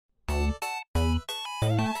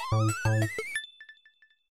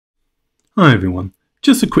Hi everyone,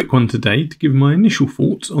 just a quick one today to give my initial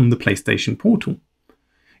thoughts on the PlayStation Portal.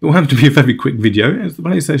 It will have to be a very quick video as the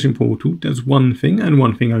PlayStation Portal does one thing and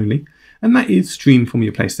one thing only, and that is stream from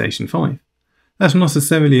your PlayStation 5. That's not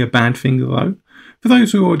necessarily a bad thing though. For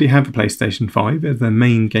those who already have a PlayStation 5 as their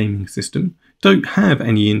main gaming system, don't have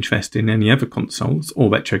any interest in any other consoles or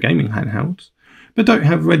retro gaming handhelds, but don't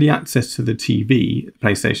have ready access to the TV the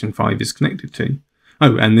PlayStation 5 is connected to.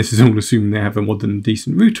 Oh, and this is all assuming they have a modern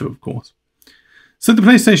decent router, of course. So the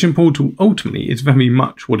PlayStation Portal ultimately is very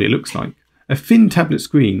much what it looks like, a thin tablet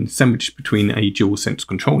screen sandwiched between a DualSense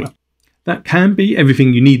controller. That can be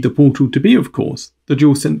everything you need the Portal to be, of course. The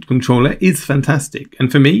DualSense controller is fantastic,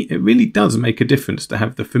 and for me it really does make a difference to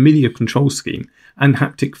have the familiar control scheme and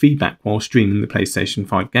haptic feedback while streaming the PlayStation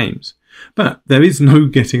 5 games. But there is no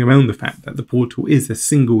getting around the fact that the Portal is a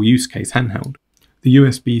single use case handheld. The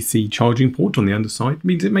USB-C charging port on the underside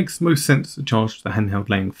means it makes most sense to charge the handheld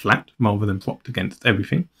laying flat rather than propped against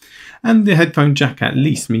everything, and the headphone jack at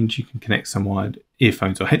least means you can connect some wired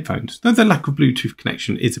earphones or headphones, though the lack of Bluetooth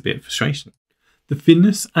connection is a bit of frustration. The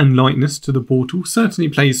thinness and lightness to the Portal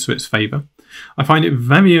certainly plays to its favour. I find it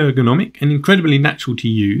very ergonomic and incredibly natural to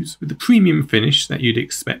use, with the premium finish that you'd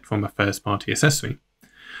expect from a first-party accessory.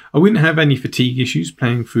 I wouldn't have any fatigue issues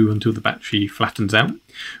playing through until the battery flattens out,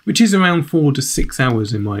 which is around 4 to 6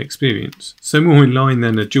 hours in my experience, so more in line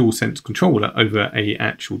than a DualSense controller over an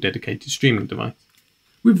actual dedicated streaming device.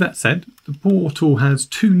 With that said, the Portal has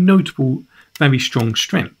two notable, very strong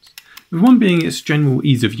strengths, with one being its general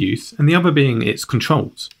ease of use and the other being its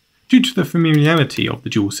controls. Due to the familiarity of the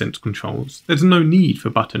DualSense controls, there's no need for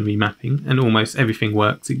button remapping and almost everything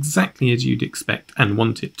works exactly as you'd expect and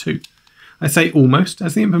want it to. I say almost,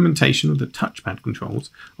 as the implementation of the touchpad controls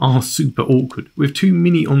are super awkward, with two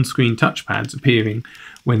mini on-screen touchpads appearing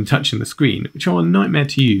when touching the screen, which are a nightmare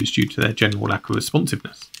to use due to their general lack of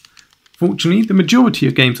responsiveness. Fortunately, the majority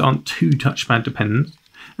of games aren't too touchpad dependent,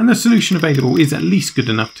 and the solution available is at least good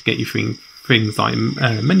enough to get you through things like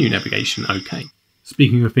menu navigation okay.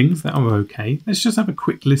 Speaking of things that are okay, let's just have a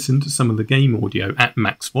quick listen to some of the game audio at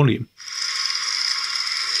max volume.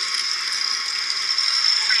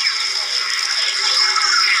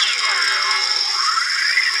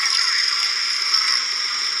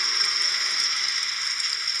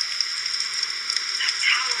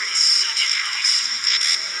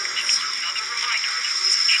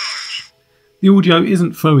 The audio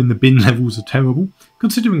isn't throwing the bin levels of terrible,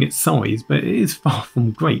 considering its size, but it is far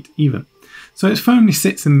from great either. So it firmly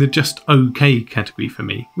sits in the just okay category for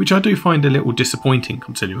me, which I do find a little disappointing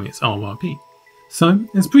considering its RRP. So,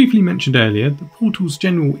 as briefly mentioned earlier, the Portal's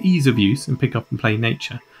general ease of use and pick up and play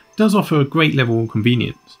nature does offer a great level of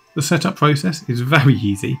convenience. The setup process is very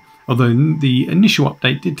easy, although the initial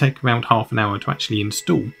update did take around half an hour to actually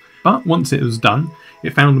install. But once it was done,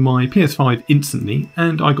 it found my PS5 instantly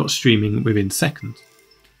and I got streaming within seconds.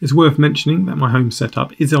 It's worth mentioning that my home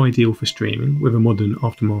setup is ideal for streaming with a modern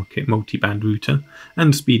aftermarket multi-band router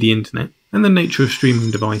and speedy internet, and the nature of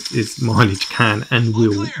streaming devices mileage can and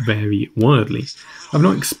will vary wildly. I've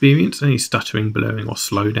not experienced any stuttering, blurring or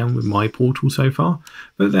slowdown with my Portal so far,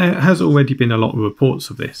 but there has already been a lot of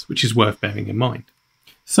reports of this, which is worth bearing in mind.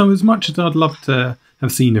 So as much as I'd love to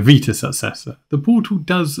have seen a Vita successor, the Portal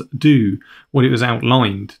does do what it was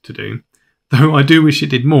outlined to do, though I do wish it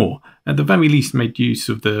did more, at the very least made use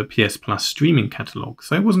of the PS Plus streaming catalogue,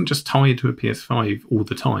 so it wasn't just tied to a PS5 all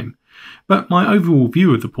the time. But my overall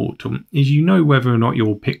view of the Portal is you know whether or not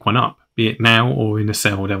you'll pick one up, be it now or in a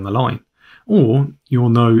sale down the line, or you'll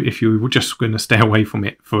know if you're just going to stay away from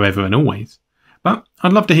it forever and always. But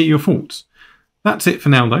I'd love to hear your thoughts. That's it for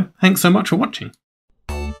now though, thanks so much for watching.